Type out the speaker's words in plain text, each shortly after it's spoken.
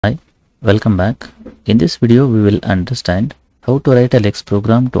Welcome back. In this video, we will understand how to write a LEX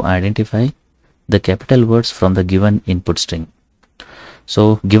program to identify the capital words from the given input string.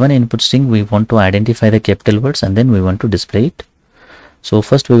 So given input string, we want to identify the capital words and then we want to display it. So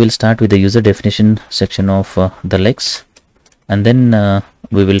first we will start with the user definition section of the LEX, and then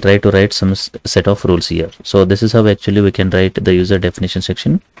we will try to write some set of rules here. So this is how actually we can write the user definition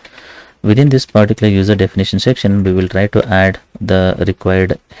section. Within this particular user definition section, we will try to add the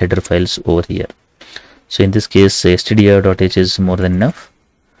required header files over here. So in this case, stdr.h is more than enough.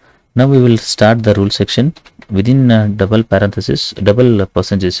 Now we will start the rule section. Within double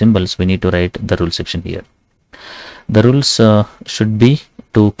percentage symbols, we need to write the rule section here. The rules should be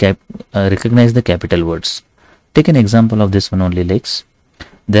to recognize the capital words. Take an example of this one only, LEX.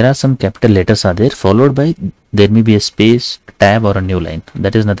 There are some capital letters are there, followed by there may be a space, tab or a new line.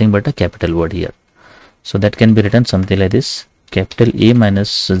 That is nothing but a capital word here. So that can be written something like this: capital A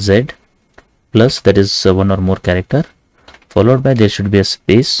minus Z plus, that is one or more character, followed by there should be a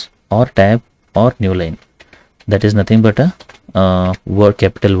space or tab or new line. That is nothing but a word,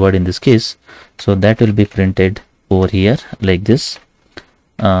 capital word in this case. So that will be printed over here like this: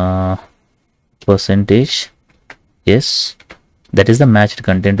 percentage yes, that is the matched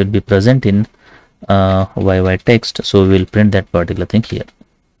content will be present in YY text. So we will print that particular thing here.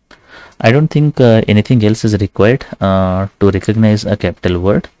 I don't think anything else is required to recognize a capital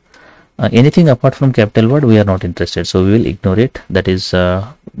word. Anything apart from capital word we are not interested, so we will ignore it. That is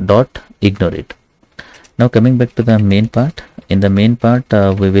dot ignore it. Now coming back to the main part. In the main part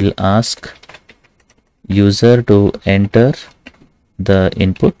we will ask user to enter the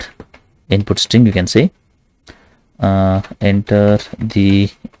input string, you can say. Enter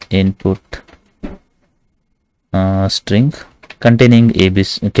the input string containing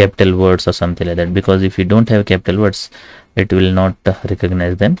ABC capital words or something like that, because if you don't have capital words it will not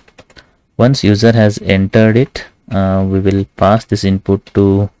recognize them. Once user has entered it, we will pass this input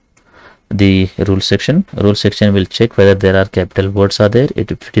to the rule section. Rule section will check whether there are capital words are there.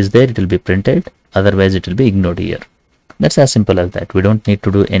 If it is there, it will be printed, otherwise it will be ignored here. That's as simple as that. We don't need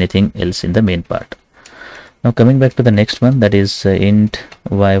to do anything else in the main part. Now coming back to the next one, that is int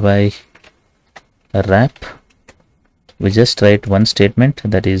YY wrap. We just write one statement,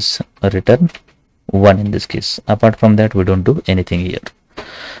 that is return 1 in this case. Apart from that, we don't do anything here.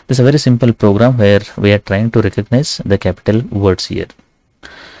 This is a very simple program where we are trying to recognize the capital words here.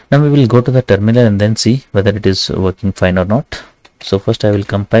 Now we will go to the terminal and then see whether it is working fine or not. So first I will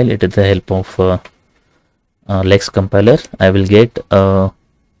compile it with the help of LEX compiler. I will get a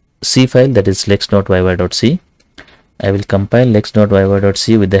C file, that is lex.yy.c. I will compile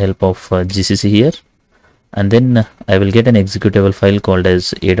lex.yy.c with the help of GCC here, and then I will get an executable file called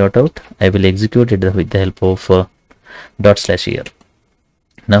as a.out. I will execute it with the help of / here.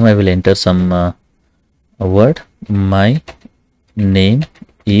 Now I will enter some a word. My name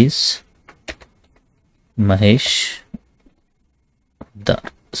is Mahesh Huddar.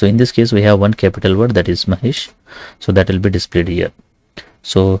 So in this case we have one capital word, that is Mahesh, so that will be displayed here.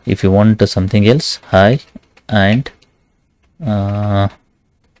 So if you want something else, hi and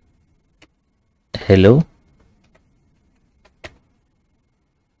hello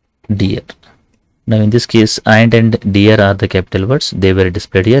dear. Now in this case and dear are the capital words, they were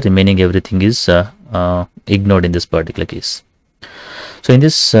displayed here. Remaining everything is ignored in this particular case. So in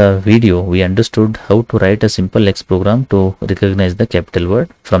this video we understood how to write a simple LEX program to recognize the capital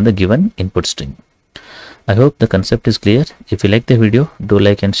word from the given input string. I hope the concept is clear. If you like the video, do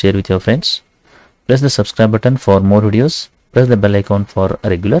like and share with your friends. Press the subscribe button for more videos. Press the bell icon for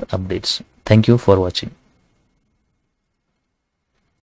regular updates. Thank you for watching.